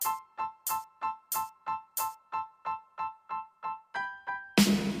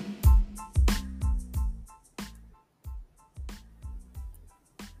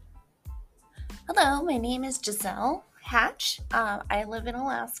Hello, my name is Giselle Hatch. I live in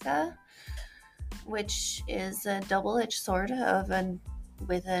Alaska, which is a double-edged sword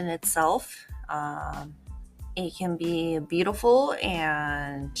within itself. It can be beautiful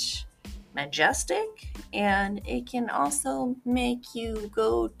and majestic, and it can also make you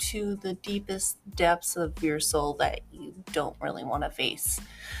go to the deepest depths of your soul that you don't really want to face.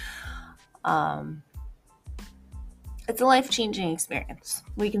 It's a life-changing experience.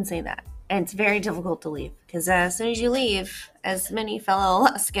 We can say that. And it's very difficult to leave because as soon as you leave, as many fellow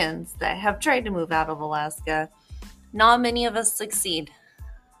Alaskans that have tried to move out of Alaska, not many of us succeed.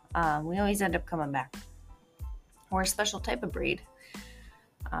 We always end up coming back. We're a special type of breed.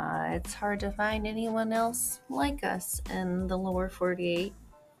 It's hard to find anyone else like us in the lower 48.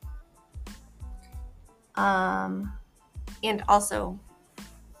 And also,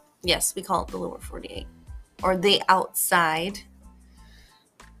 yes, we call it the lower 48 or the outside.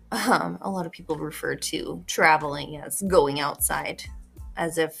 A lot of people refer to traveling as going outside,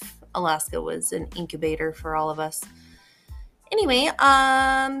 as if Alaska was an incubator for all of us. Anyway,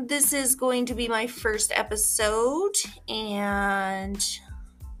 this is going to be my first episode, and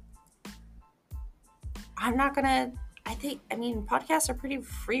podcasts are pretty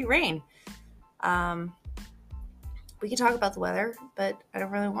free reign. We can talk about the weather, but I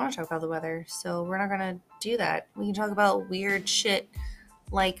don't really want to talk about the weather, so we're not going to do that. We can talk about weird shit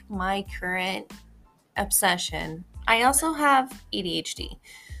like my current obsession. I also have ADHD,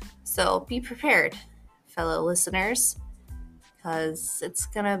 so be prepared, fellow listeners, because it's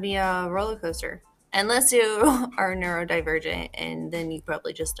gonna be a roller coaster. Unless you are neurodivergent, and then you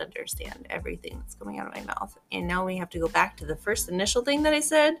probably just understand everything that's coming out of my mouth. And now we have to go back to the first initial thing that I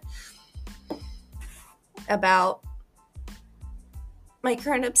said about my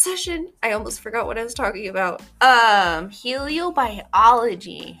current obsession. I almost forgot what I was talking about.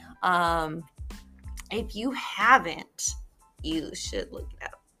 Heliobiology. If you haven't, you should look it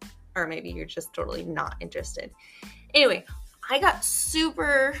up. Or maybe you're just totally not interested. Anyway, I got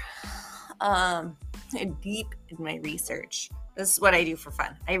super deep in my research. This is what I do for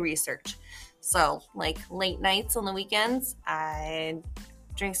fun. I research. So, like late nights on the weekends, I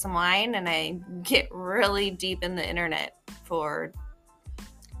drink some wine and I get really deep in the internet for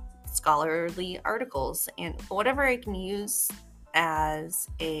scholarly articles and whatever I can use as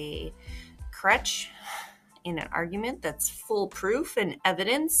a crutch in an argument that's foolproof and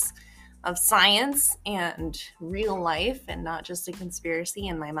evidence of science and real life and not just a conspiracy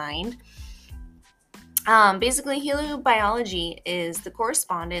in my mind. Basically, heliobiology is the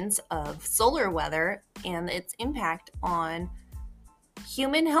correspondence of solar weather and its impact on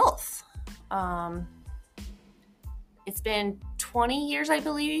human health. It's been 20 years, I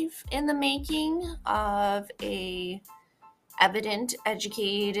believe, in the making of a evident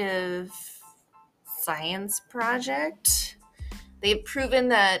educative science project. They've proven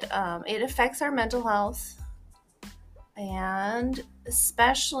that it affects our mental health and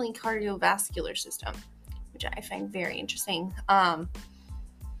especially cardiovascular system, which I find very interesting. I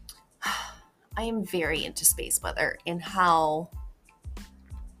am very into space weather and how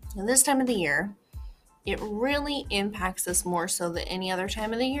this time of the year, it really impacts us more so than any other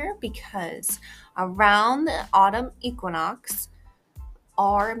time of the year because around the autumn equinox,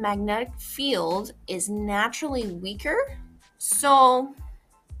 our magnetic field is naturally weaker. So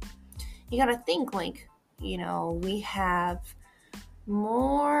you got to think we have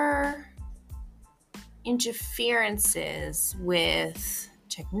more interferences with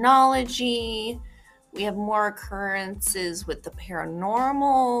technology. We have more occurrences with the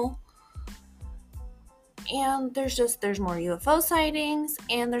paranormal. And there's more UFO sightings,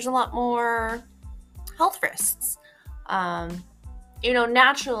 and there's a lot more health risks.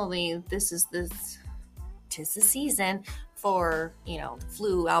 Naturally, tis the season for, the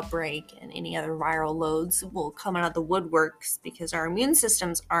flu outbreak and any other viral loads will come out of the woodworks because our immune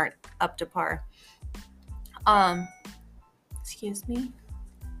systems aren't up to par. Excuse me.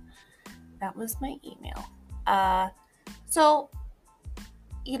 That was my email.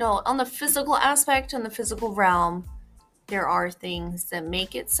 On the physical aspect, in the physical realm, there are things that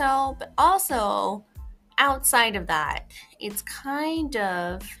make it so, but also outside of that, it's kind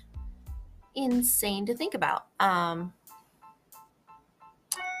of insane to think about. How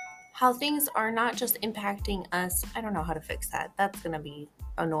things are not just impacting us. I don't know how to fix that. That's going to be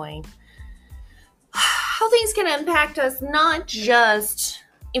annoying. How things can impact us not just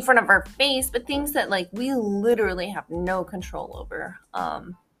in front of our face, but things that we literally have no control over.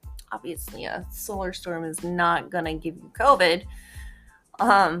 Obviously, a solar storm is not going to give you COVID.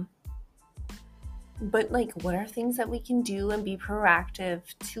 But like, what are things that we can do and be proactive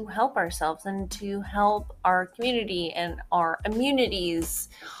to help ourselves and to help our community and our immunities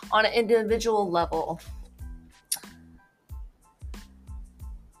on an individual level?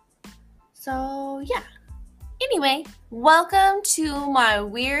 So yeah. Anyway, welcome to my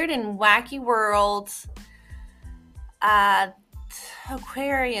weird and wacky world,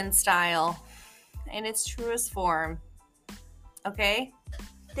 Aquarian style, in its truest form. Okay?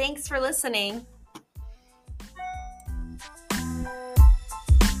 Thanks for listening.